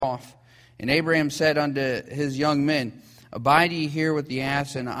off. And Abraham said unto his young men, Abide ye here with the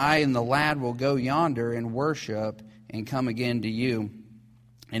ass, and I and the lad will go yonder and worship, and come again to you.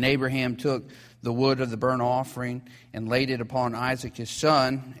 And Abraham took the wood of the burnt offering, and laid it upon Isaac his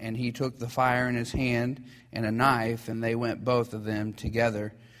son, and he took the fire in his hand, and a knife, and they went both of them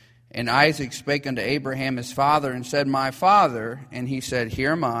together. And Isaac spake unto Abraham his father, and said, My father. And he said,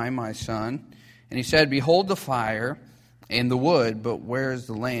 Here am I, my son. And he said, Behold the fire and the wood, but where is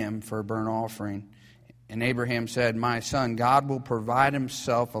the lamb for a burnt offering? And Abraham said, My son, God will provide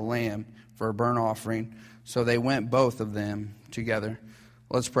himself a lamb for a burnt offering. So they went both of them together.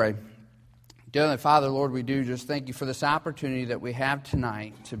 Let's pray. Dear Heavenly Father, Lord, we do just thank you for this opportunity that we have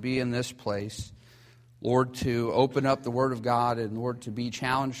tonight to be in this place. Lord, to open up the Word of God and, Lord, to be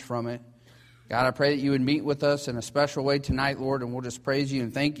challenged from it. God, I pray that you would meet with us in a special way tonight, Lord, and we'll just praise you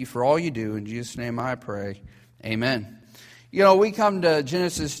and thank you for all you do. In Jesus' name I pray. Amen. You know, we come to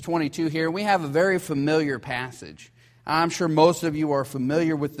Genesis 22 here, and we have a very familiar passage. I'm sure most of you are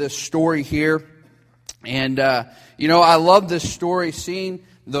familiar with this story here. And, I love this story, seeing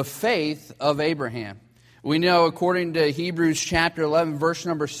the faith of Abraham. We know, according to Hebrews chapter 11, verse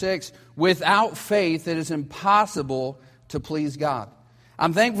number 6, without faith it is impossible to please God.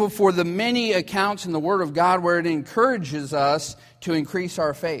 I'm thankful for the many accounts in the Word of God where it encourages us to increase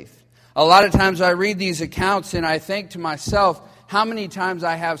our faith. A lot of times I read these accounts and I think to myself, how many times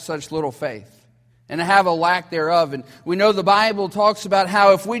I have such little faith? And I have a lack thereof. And we know the Bible talks about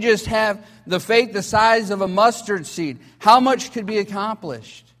how if we just have the faith the size of a mustard seed, how much could be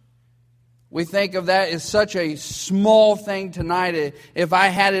accomplished? We think of that as such a small thing tonight. If I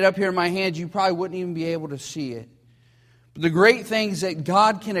had it up here in my hands, you probably wouldn't even be able to see it. But the great things that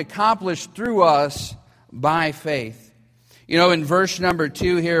God can accomplish through us by faith. You know, in verse number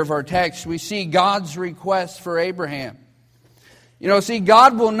 2 here of our text, we see God's request for Abraham.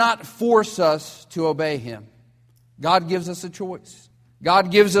 God will not force us to obey Him. God gives us a choice.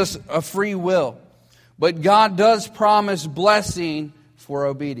 God gives us a free will. But God does promise blessing for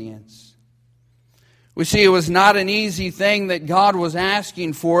obedience. We see it was not an easy thing that God was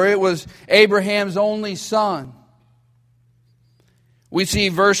asking for. It was Abraham's only son. We see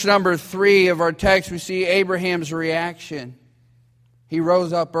verse number 3 of our text, we see Abraham's reaction. He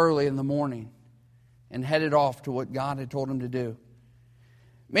rose up early in the morning and headed off to what God had told him to do.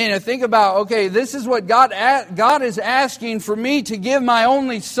 Man, I think about, this is what God is asking for me to give my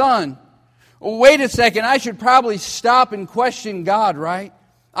only son. Well, wait a second, I should probably stop and question God, right?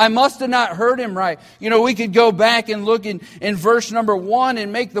 I must have not heard Him right. We could go back and look in verse number 1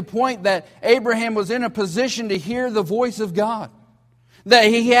 and make the point that Abraham was in a position to hear the voice of God. That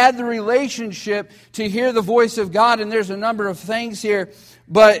he had the relationship to hear the voice of God, and there's a number of things here.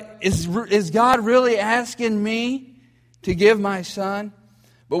 But is God really asking me to give my son?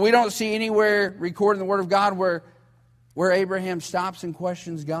 But we don't see anywhere recorded in the Word of God where Abraham stops and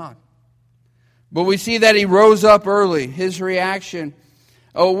questions God. But we see that he rose up early, his reaction.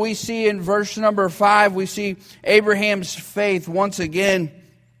 We see in verse number 5, we see Abraham's faith once again.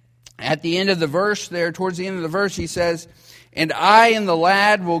 At the end of the verse there, towards the end of the verse, he says, And I and the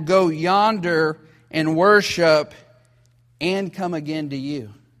lad will go yonder and worship and come again to you.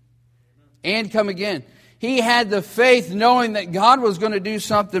 And come again. He had the faith knowing that God was going to do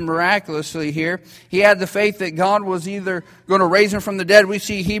something miraculously here. He had the faith that God was either going to raise him from the dead. We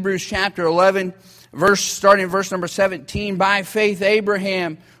see Hebrews chapter 11, starting in verse number 17. By faith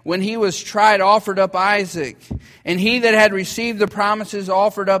Abraham, when he was tried, offered up Isaac. And he that had received the promises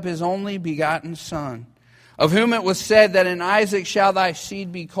offered up his only begotten son, of whom it was said that in Isaac shall thy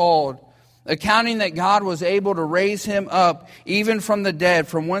seed be called, accounting that God was able to raise him up even from the dead,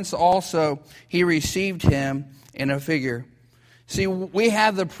 from whence also he received him in a figure. See, we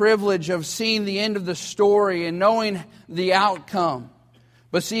have the privilege of seeing the end of the story and knowing the outcome.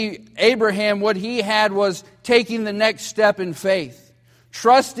 But see, Abraham, what he had was taking the next step in faith,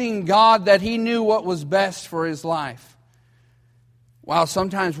 trusting God that he knew what was best for his life. While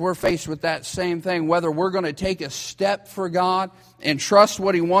sometimes we're faced with that same thing, whether we're going to take a step for God and trust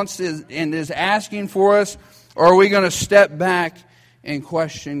what He wants and is asking for us, or are we going to step back and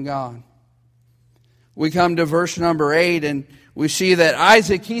question God? We come to verse number 8 and we see that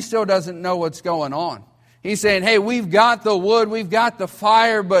Isaac, he still doesn't know what's going on. He's saying, hey, we've got the wood, we've got the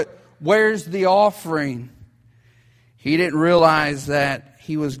fire, but where's the offering? He didn't realize that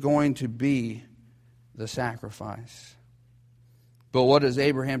he was going to be the sacrifice. But what does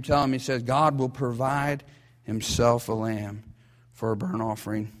Abraham tell him? He says, God will provide Himself a lamb for a burnt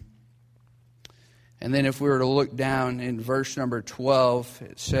offering. And then if we were to look down in verse number 12,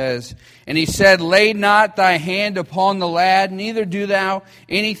 it says, "And he said, Lay not thy hand upon the lad, neither do thou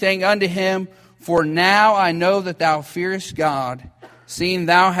anything unto him, for now I know that thou fearest God, seeing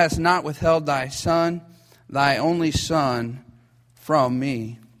thou hast not withheld thy son, thy only son, from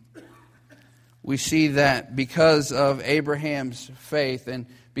me." We see that because of Abraham's faith and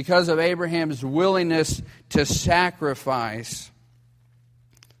because of Abraham's willingness to sacrifice,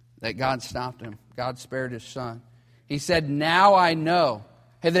 that God stopped him. God spared his son. He said, "Now I know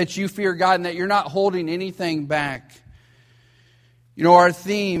that you fear God and that you're not holding anything back." You know, our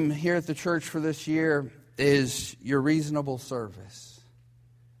theme here at the church for this year is your reasonable service.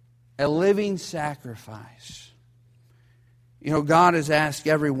 A living sacrifice. You know, God has asked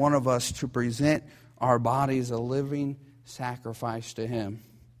every one of us to present our bodies a living sacrifice to Him.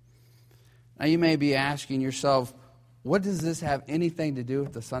 Now you may be asking yourself, what does this have anything to do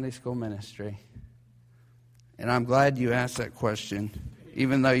with the Sunday school ministry? And I'm glad you asked that question,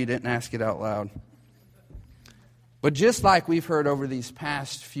 even though you didn't ask it out loud. But just like we've heard over these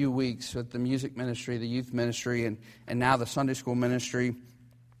past few weeks with the music ministry, the youth ministry, and now the Sunday school ministry,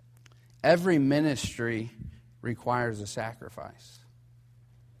 every ministry requires a sacrifice.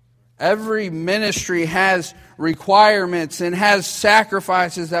 Every ministry has requirements and has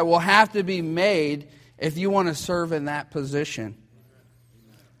sacrifices that will have to be made if you want to serve in that position.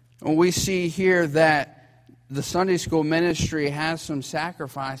 And we see here that the Sunday school ministry has some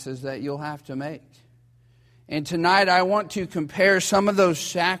sacrifices that you'll have to make. And tonight I want to compare some of those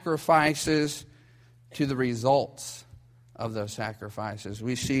sacrifices to the results of those sacrifices.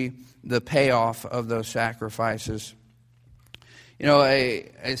 We see the payoff of those sacrifices. You know,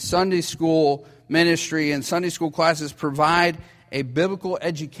 a Sunday school ministry and Sunday school classes provide a biblical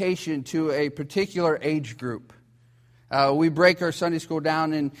education to a particular age group. We break our Sunday school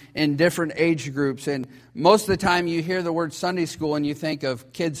down in different age groups, and most of the time you hear the word Sunday school and you think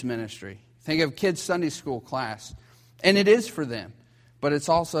of kids ministry. Think of kids Sunday school class. And it is for them, but it's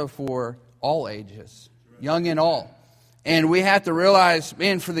also for all ages, young and old. And we have to realize,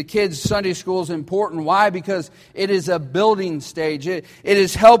 man, for the kids, Sunday school is important. Why? Because it is a building stage. It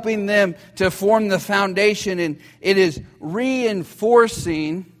is helping them to form the foundation, and it is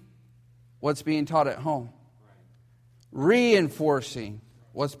reinforcing what's being taught at home. Reinforcing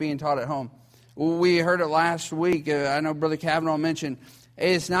what's being taught at home. We heard it last week. I know Brother Kavanaugh mentioned,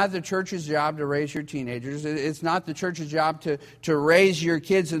 it's not the church's job to raise your teenagers. It's not the church's job to raise your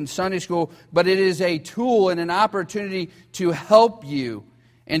kids in Sunday school, but it is a tool and an opportunity to help you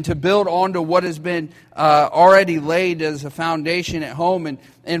and to build onto what has been already laid as a foundation at home.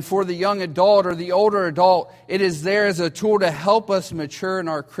 And for the young adult or the older adult, it is there as a tool to help us mature in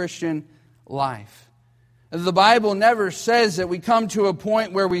our Christian life. The Bible never says that we come to a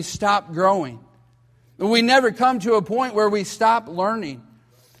point where we stop growing. We never come to a point where we stop learning.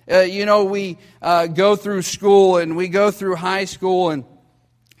 We go through school and we go through high school, and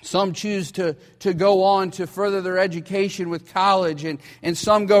some choose to go on to further their education with college, and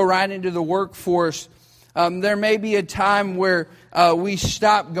some go right into the workforce. There may be a time where we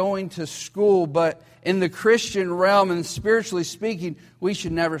stop going to school, but in the Christian realm and spiritually speaking, we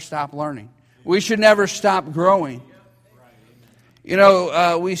should never stop learning. We should never stop growing. You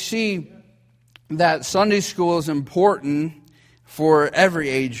know, we see that Sunday school is important for every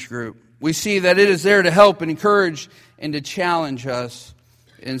age group. We see that it is there to help and encourage and to challenge us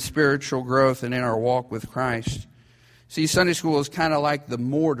in spiritual growth and in our walk with Christ. See, Sunday school is kind of like the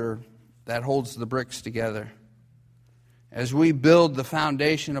mortar that holds the bricks together. As we build the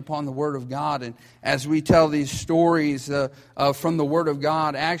foundation upon the Word of God, and as we tell these stories from the Word of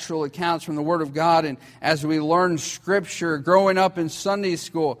God, actual accounts from the Word of God, and as we learn Scripture growing up in Sunday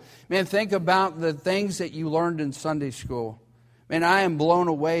school, man, think about the things that you learned in Sunday school. Man, I am blown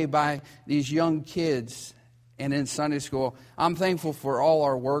away by these young kids and in Sunday school. I'm thankful for all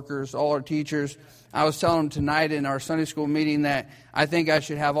our workers, all our teachers. I was telling them tonight in our Sunday school meeting that I think I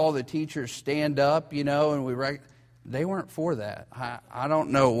should have all the teachers stand up, and they weren't for that. I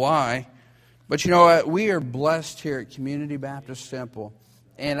don't know why. But you know what? We are blessed here at Community Baptist Temple.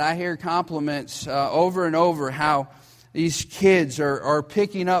 And I hear compliments over and over how these kids are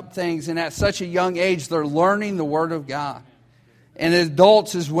picking up things. And at such a young age, they're learning the Word of God. And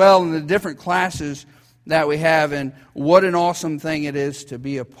adults as well in the different classes that we have. And what an awesome thing it is to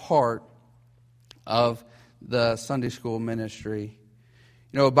be a part of the Sunday school ministry.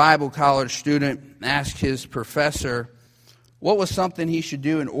 You know, a Bible college student asked his professor what was something he should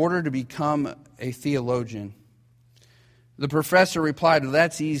do in order to become a theologian. The professor replied, "Well,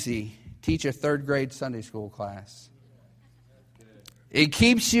 that's easy. Teach a third grade Sunday school class. It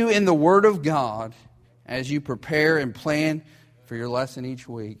keeps you in the Word of God, as you prepare and plan for your lesson each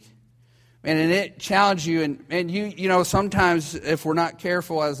week. And it challenges you, and you know, sometimes if we're not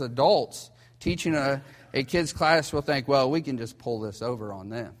careful as adults, teaching a kid's class, we'll think, well, we can just pull this over on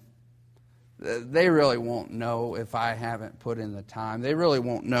them. They really won't know if I haven't put in the time. They really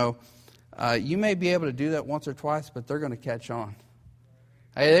won't know. You may be able to do that once or twice, but they're going to catch on.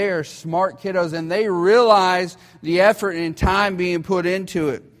 Hey, they are smart kiddos, and they realize the effort and time being put into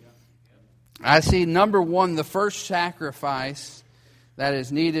it. I see, number one, the first sacrifice that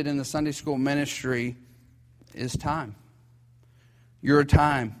is needed in the Sunday school ministry is time. Your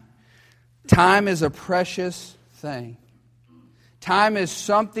time. Time is a precious thing. Time is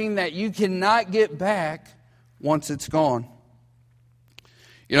something that you cannot get back once it's gone.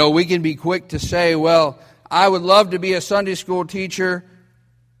 You know, we can be quick to say, well, I would love to be a Sunday school teacher,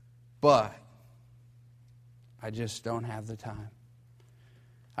 but I just don't have the time.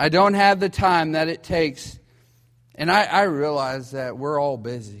 I don't have the time that it takes. And I realize that we're all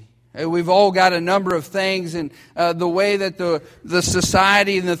busy. We've all got a number of things, and the way that the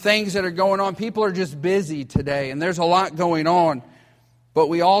society and the things that are going on, people are just busy today, and there's a lot going on. But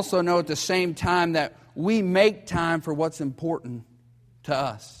we also know at the same time that we make time for what's important to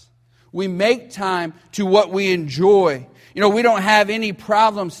us. We make time to what we enjoy. You know, we don't have any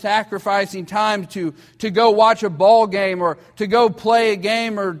problem sacrificing time to go watch a ball game, or to go play a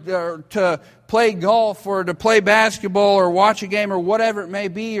game, or to play golf, or to play basketball, or watch a game, or whatever it may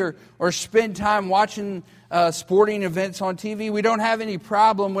be, or spend time watching sporting events on TV. We don't have any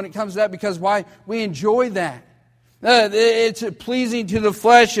problem when it comes to that, because why? We enjoy that. It's pleasing to the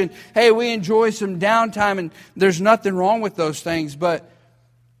flesh, and hey, we enjoy some downtime, and there's nothing wrong with those things. But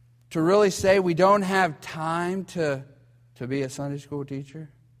to really say we don't have time to be a Sunday school teacher,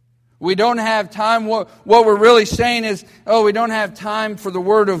 we don't have time, what we're really saying is, we don't have time for the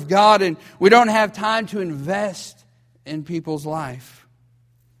Word of God, and we don't have time to invest in people's life.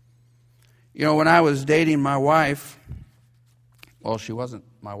 You know, when I was dating my wife, well, she wasn't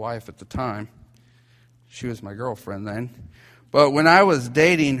my wife at the time. She was my girlfriend then. But when I was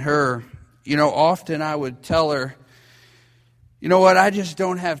dating her, you know, often I would tell her, you know what, I just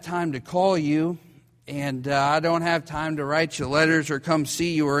don't have time to call you, and I don't have time to write you letters or come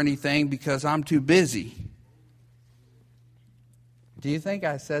see you or anything because I'm too busy. Do you think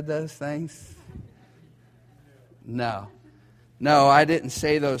I said those things? No, I didn't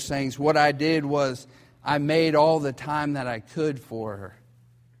say those things. What I did was I made all the time that I could for her.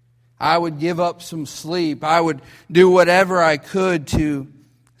 I would give up some sleep. I would do whatever I could to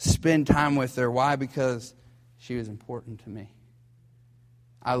spend time with her. Why? Because she was important to me.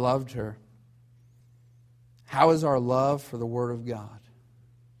 I loved her. How is our love for the Word of God?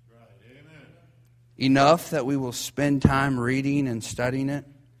 Right. Amen. Enough that we will spend time reading and studying it?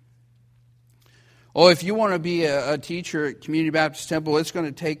 Oh, if you want to be a teacher at Community Baptist Temple, it's going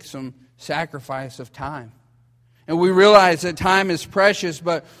to take some sacrifice of time. And we realize that time is precious,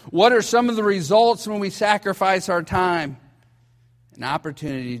 but what are some of the results when we sacrifice our time? An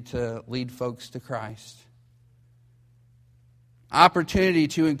opportunity to lead folks to Christ. Opportunity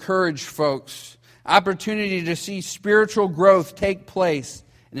to encourage folks. Opportunity to see spiritual growth take place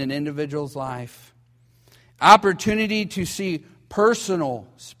in an individual's life. Opportunity to see personal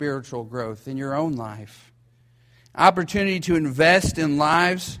spiritual growth in your own life. Opportunity to invest in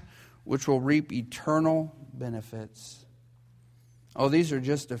lives which will reap eternal benefits. Oh, these are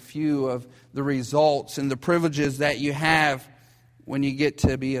just a few of the results and the privileges that you have when you get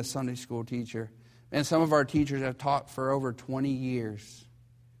to be a Sunday school teacher. And some of our teachers have taught for over 20 years.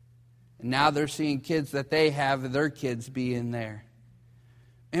 And now they're seeing kids that they have their kids be in there.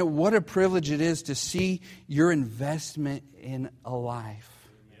 And what a privilege it is to see your investment in a life.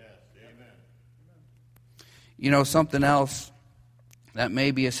 Yes, amen. You know, something else that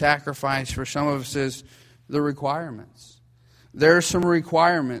may be a sacrifice for some of us is the requirements. There are some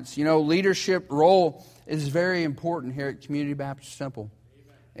requirements. You know, leadership role is very important here at Community Baptist Temple.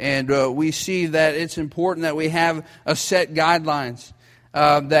 And we see that it's important that we have a set guidelines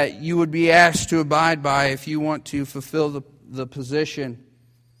that you would be asked to abide by if you want to fulfill the position.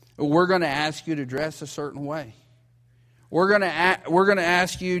 We're going to ask you to dress a certain way. We're going to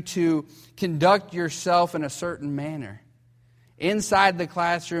ask you to conduct yourself in a certain manner, inside the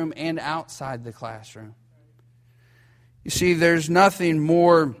classroom and outside the classroom. You see, there's nothing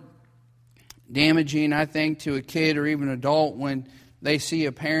more damaging, I think, to a kid or even an adult when they see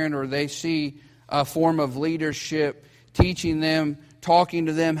a parent or they see a form of leadership teaching them, talking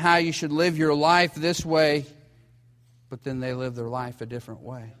to them how you should live your life this way, but then they live their life a different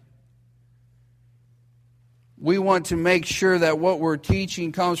way. We want to make sure that what we're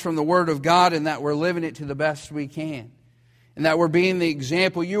teaching comes from the Word of God and that we're living it to the best we can. And that we're being the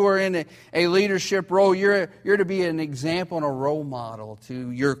example. You are in a leadership role. You're to be an example and a role model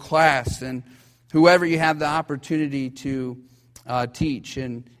to your class and whoever you have the opportunity to teach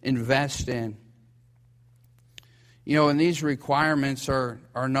and invest in. And these requirements are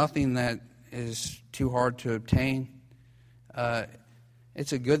nothing that is too hard to obtain.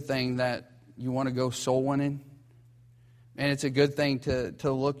 It's a good thing that you want to go soul winning. And it's a good thing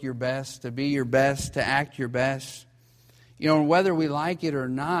to look your best, to be your best, to act your best. And whether we like it or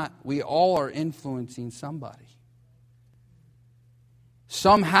not, we all are influencing somebody.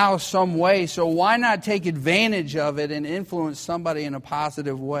 Somehow, some way. So why not take advantage of it and influence somebody in a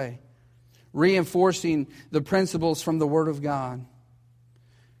positive way? Reinforcing the principles from the Word of God.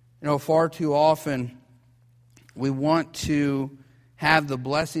 Far too often we want to have the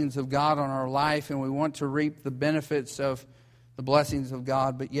blessings of God on our life and we want to reap the benefits of the blessings of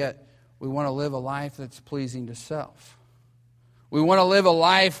God, but yet we want to live a life that's pleasing to self. We want to live a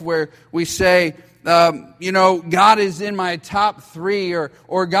life where we say, God is in my top 3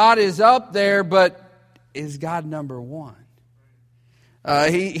 or God is up there, but is God number 1?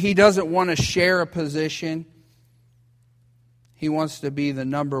 He doesn't want to share a position. He wants to be the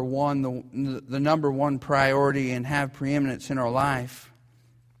number one, the number one priority and have preeminence in our life.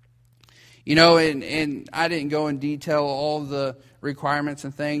 And I didn't go in detail all the requirements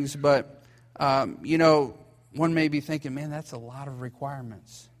and things, but, one may be thinking, man, that's a lot of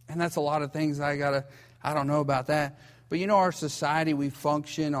requirements. And that's a lot of things I don't know about that. But our society, we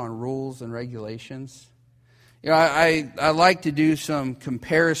function on rules and regulations. I like to do some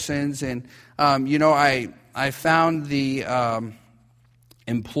comparisons, and I found the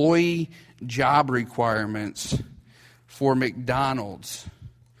employee job requirements for McDonald's,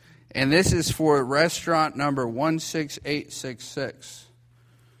 and this is for restaurant number 16866.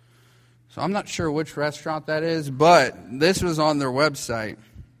 So I'm not sure which restaurant that is, but this was on their website.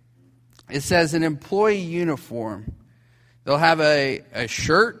 It says an employee uniform. They'll have a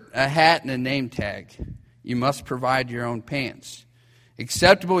shirt, a hat, and a name tag. You must provide your own pants.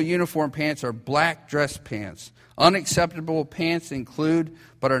 Acceptable uniform pants are black dress pants. Unacceptable pants include,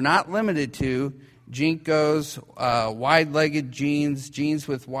 but are not limited to, JNCOs, wide-legged jeans, jeans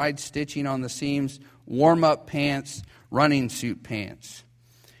with wide stitching on the seams, warm-up pants, running suit pants.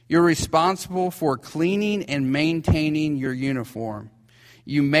 You're responsible for cleaning and maintaining your uniform.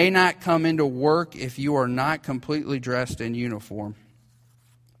 You may not come into work if you are not completely dressed in uniform.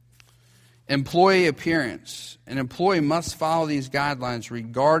 Employee appearance. An employee must follow these guidelines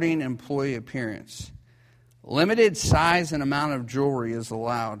regarding employee appearance. Limited size and amount of jewelry is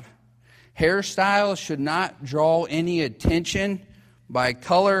allowed. Hairstyles should not draw any attention by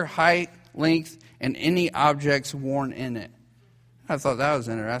color, height, length, and any objects worn in it. I thought that was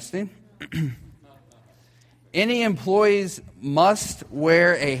interesting. Any employees must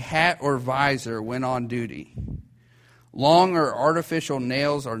wear a hat or visor when on duty. Long or artificial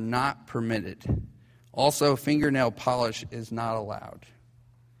nails are not permitted. Also, fingernail polish is not allowed.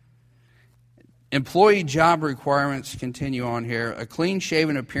 Employee job requirements continue on here. A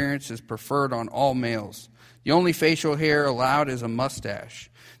clean-shaven appearance is preferred on all males. The only facial hair allowed is a mustache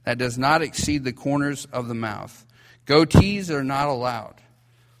that does not exceed the corners of the mouth. Goatees are not allowed.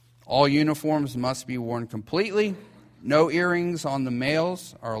 All uniforms must be worn completely. No earrings on the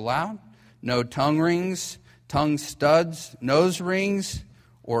males are allowed. No tongue rings, tongue studs, nose rings,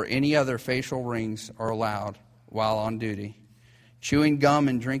 or any other facial rings are allowed while on duty. Chewing gum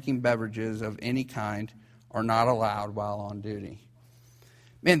and drinking beverages of any kind are not allowed while on duty.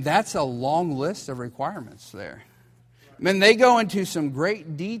 Man, that's a long list of requirements there. Man, they go into some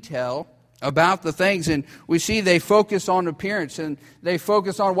great detail about the things, and we see they focus on appearance, and they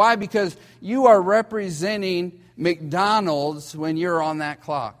focus on why? Because you are representing McDonald's when you're on that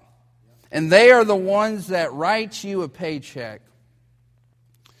clock. And they are the ones that write you a paycheck.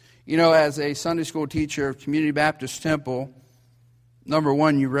 As a Sunday school teacher of Community Baptist Temple, number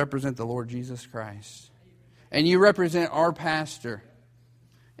one, you represent the Lord Jesus Christ. And you represent our pastor.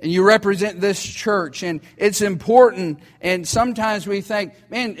 And you represent this church. And it's important. And sometimes we think,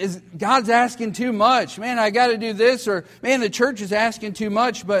 man, God's asking too much. Man, I got to do this. Or, man, the church is asking too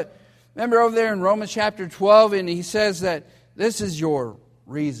much. But remember over there in Romans chapter 12, and he says that this is your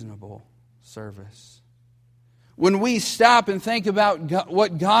reasonable service. When we stop and think about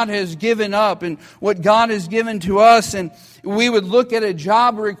what God has given up and what God has given to us, and we would look at a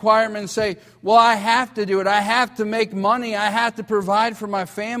job requirement and say, well, I have to do it. I have to make money. I have to provide for my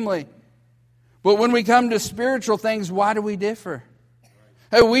family. But when we come to spiritual things, why do we differ?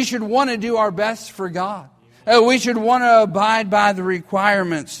 Hey, we should want to do our best for God. We should want to abide by the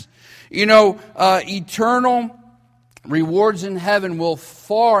requirements. Eternal rewards in heaven will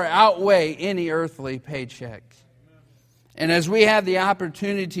far outweigh any earthly paycheck. And as we have the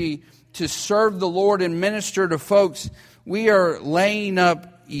opportunity to serve the Lord and minister to folks, we are laying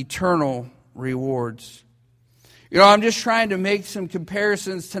up eternal rewards. I'm just trying to make some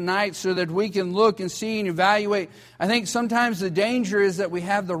comparisons tonight so that we can look and see and evaluate. I think sometimes the danger is that we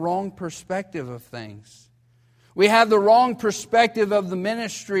have the wrong perspective of things. We have the wrong perspective of the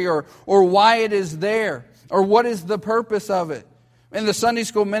ministry or why it is there or what is the purpose of it. And the Sunday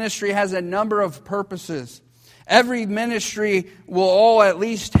school ministry has a number of purposes. Every ministry will all at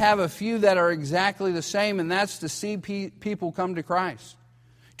least have a few that are exactly the same, and that's to see people come to Christ,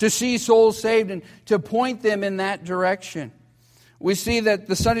 to see souls saved, and to point them in that direction. We see that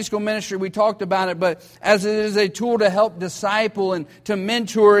the Sunday school ministry, we talked about it, but as it is a tool to help disciple and to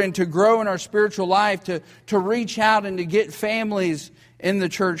mentor and to grow in our spiritual life, to reach out and to get families in the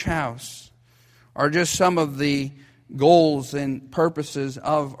church house, are just some of the goals and purposes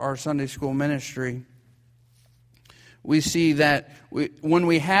of our Sunday school ministry. We see that when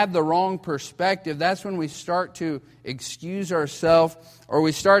we have the wrong perspective, that's when we start to excuse ourselves or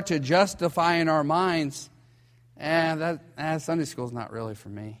we start to justify in our minds, Sunday school's not really for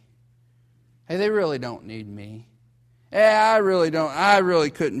me. Hey, they really don't need me. I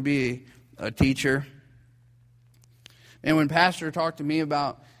really couldn't be a teacher. And when Pastor talked to me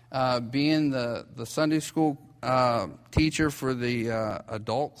about being the Sunday school teacher for the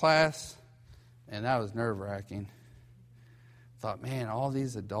adult class, and that was nerve-wracking. Thought, man, all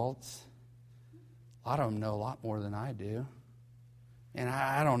these adults, a lot of them know a lot more than I do. And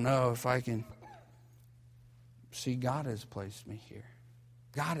I don't know if I can see God has placed me here.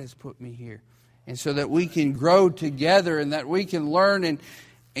 God has put me here. And so that we can grow together and that we can learn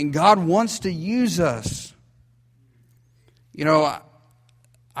and God wants to use us.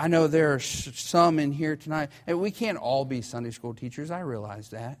 I know there are some in here tonight, and we can't all be Sunday school teachers, I realize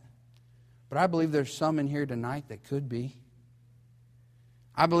that. But I believe there's some in here tonight that could be.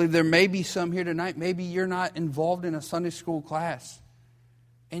 I believe there may be some here tonight, maybe you're not involved in a Sunday school class,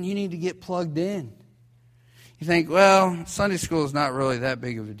 and you need to get plugged in. You think, well, Sunday school is not really that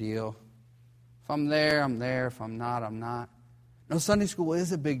big of a deal. If I'm there, I'm there. If I'm not, I'm not. No, Sunday school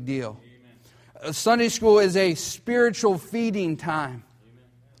is a big deal. Sunday school is a spiritual feeding time.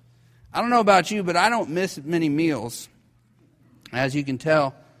 I don't know about you, but I don't miss many meals, as you can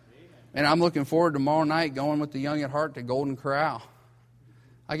tell. And I'm looking forward tomorrow night going with the Young at Heart to Golden Corral.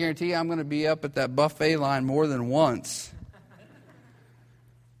 I guarantee you I'm going to be up at that buffet line more than once.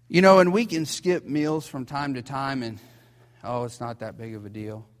 And we can skip meals from time to time and, it's not that big of a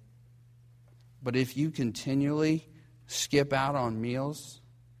deal. But if you continually skip out on meals,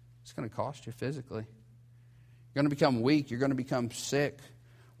 it's going to cost you physically. You're going to become weak. You're going to become sick.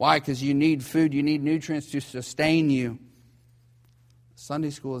 Why? Because you need food. You need nutrients to sustain you. Sunday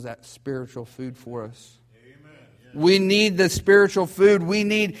school is that spiritual food for us. We need the spiritual food.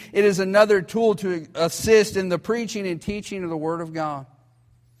 It is another tool to assist in the preaching and teaching of the Word of God.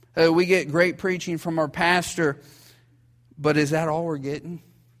 We get great preaching from our pastor, but is that all we're getting?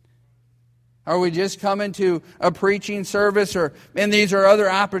 Are we just coming to a preaching service? And these are other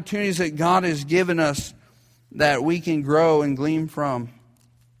opportunities that God has given us that we can grow and glean from.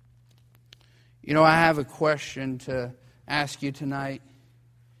 I have a question to ask you tonight.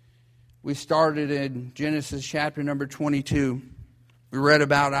 We started in Genesis chapter number 22. We read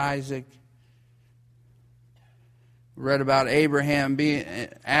about Isaac. We read about Abraham being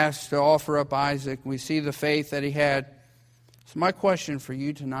asked to offer up Isaac. We see the faith that he had. So my question for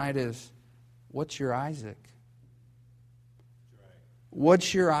you tonight is, what's your Isaac?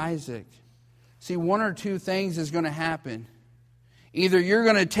 What's your Isaac? See, one or two things is going to happen. Either you're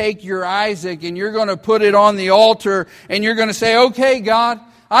going to take your Isaac and you're going to put it on the altar and you're going to say, okay, God,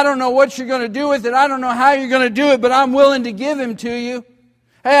 I don't know what you're going to do with it. I don't know how you're going to do it, but I'm willing to give him to you.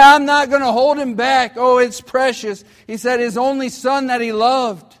 Hey, I'm not going to hold him back. Oh, it's precious. He said his only son that he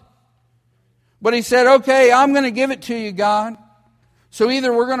loved. But he said, okay, I'm going to give it to you, God. So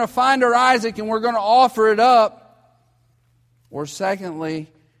either we're going to find our Isaac and we're going to offer it up, or secondly,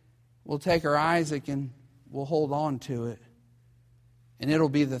 we'll take our Isaac and we'll hold on to it. And it'll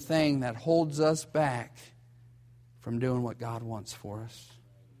be the thing that holds us back from doing what God wants for us.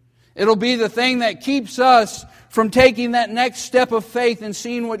 It'll be the thing that keeps us from taking that next step of faith and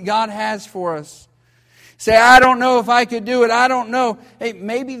seeing what God has for us. Say, I don't know if I could do it. I don't know. Hey,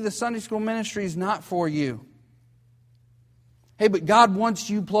 maybe the Sunday school ministry is not for you. Hey, but God wants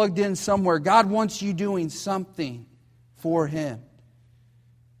you plugged in somewhere. God wants you doing something for Him.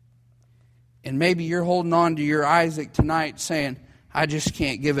 And maybe you're holding on to your Isaac tonight saying, I just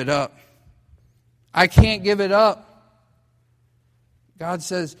can't give it up. I can't give it up. God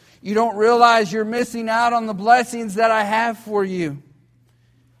says, you don't realize you're missing out on the blessings that I have for you.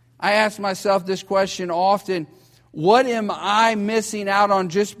 I ask myself this question often. What am I missing out on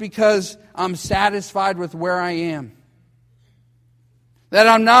just because I'm satisfied with where I am? That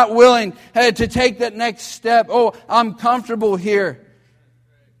I'm not willing to take that next step. Oh, I'm comfortable here.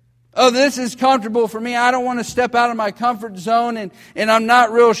 Oh, this is comfortable for me. I don't want to step out of my comfort zone, and I'm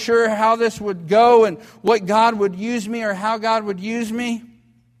not real sure how this would go and what God would use me or how God would use me.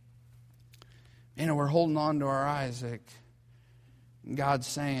 And we're holding on to our Isaac. And God's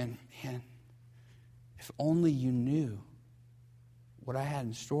saying, man, if only you knew what I had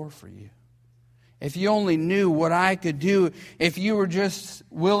in store for you. If you only knew what I could do. If you were just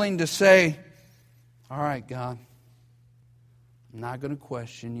willing to say, all right, God, I'm not going to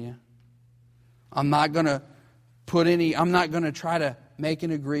question you. I'm not going to try to make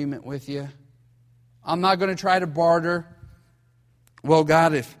an agreement with you. I'm not going to try to barter. Well,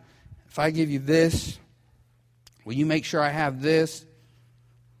 God, if I give you this, will you make sure I have this?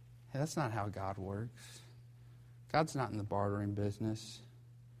 Hey, that's not how God works. God's not in the bartering business.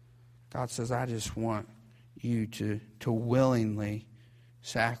 God says, I just want you to willingly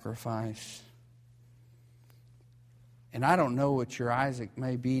sacrifice. And I don't know what your Isaac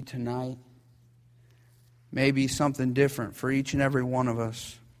may be tonight. Maybe something different for each and every one of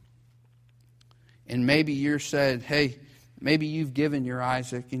us. And maybe you're said, hey, maybe you've given your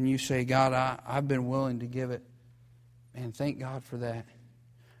Isaac and you say, God, I've been willing to give it. Man, thank God for that.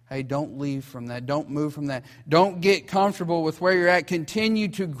 Hey, don't leave from that. Don't move from that. Don't get comfortable with where you're at. Continue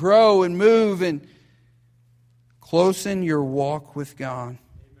to grow and move and closen your walk with God.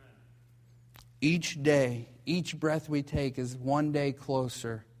 Amen. Each day, each breath we take is one day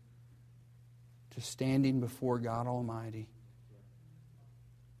closer to standing before God Almighty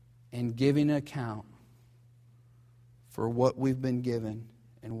and giving an account for what we've been given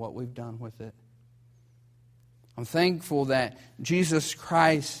and what we've done with it. I'm thankful that Jesus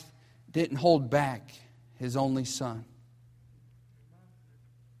Christ didn't hold back His only Son.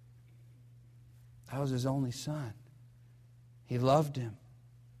 That was His only Son. He loved Him,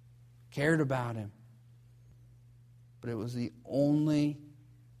 cared about Him. But it was the only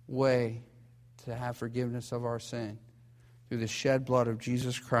way to have forgiveness of our sin, through the shed blood of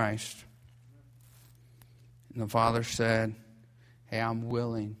Jesus Christ. And the Father said, hey, I'm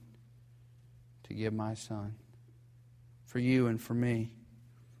willing to give my Son for you and for me.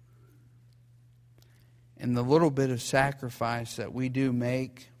 And the little bit of sacrifice that we do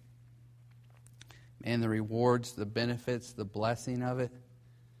make, man, the rewards, the benefits, the blessing of it,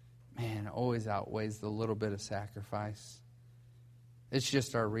 man, always outweighs the little bit of sacrifice. It's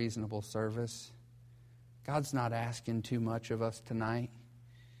just our reasonable service. God's not asking too much of us tonight.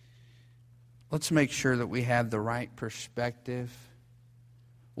 Let's make sure that we have the right perspective.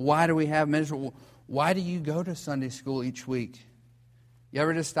 Why do we have ministry? Why do you go to Sunday school each week? You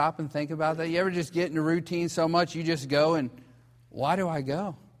ever just stop and think about that? You ever just get in a routine so much you just go and, why do I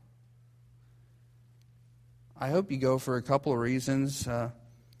go? I hope you go for a couple of reasons.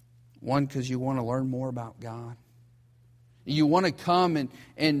 One, because you want to learn more about God. You want to come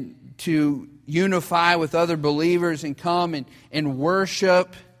and to unify with other believers and come and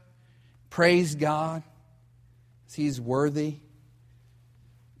worship, praise God. He's worthy.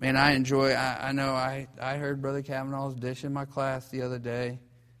 Man, I enjoy, I know I heard Brother Kavanaugh's dish in my class the other day,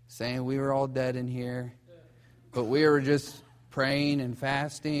 saying we were all dead in here. But we were just praying and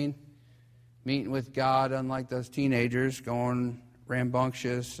fasting, meeting with God, unlike those teenagers going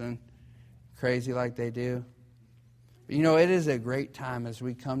rambunctious and crazy like they do. But you know, it is a great time as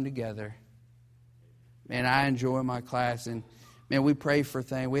we come together. Man, I enjoy my class, and man, we pray for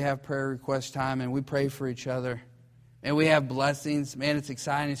things. We have prayer request time, and we pray for each other. And we have blessings. Man, it's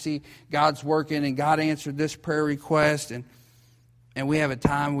exciting to see God's working, and God answered this prayer request. And we have a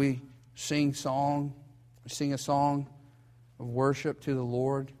time we sing a song of worship to the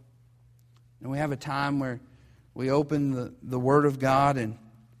Lord. And we have a time where we open the Word of God, and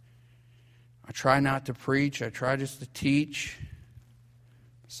I try not to preach. I try just to teach.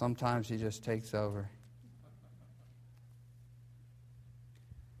 Sometimes He just takes over.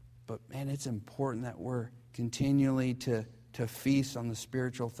 But man, it's important that we're continually to feast on the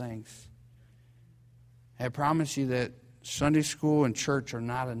spiritual things. I promise you that Sunday school and church are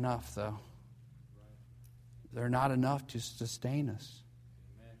not enough, though. They're not enough to sustain us.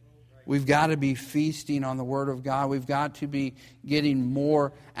 We've got to be feasting on the Word of God. We've got to be getting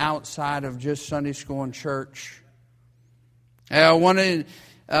more outside of just Sunday school and church. I wanted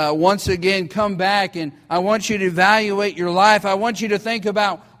once again come back, and I want you to evaluate your life. I want you to think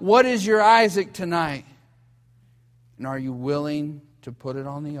about, what is your Isaac tonight? And are you willing to put it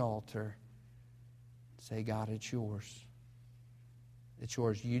on the altar? Say, God, it's yours. It's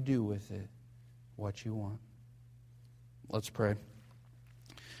yours. You do with it what you want. Let's pray.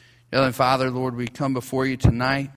 Heavenly Father, Lord, we come before you tonight.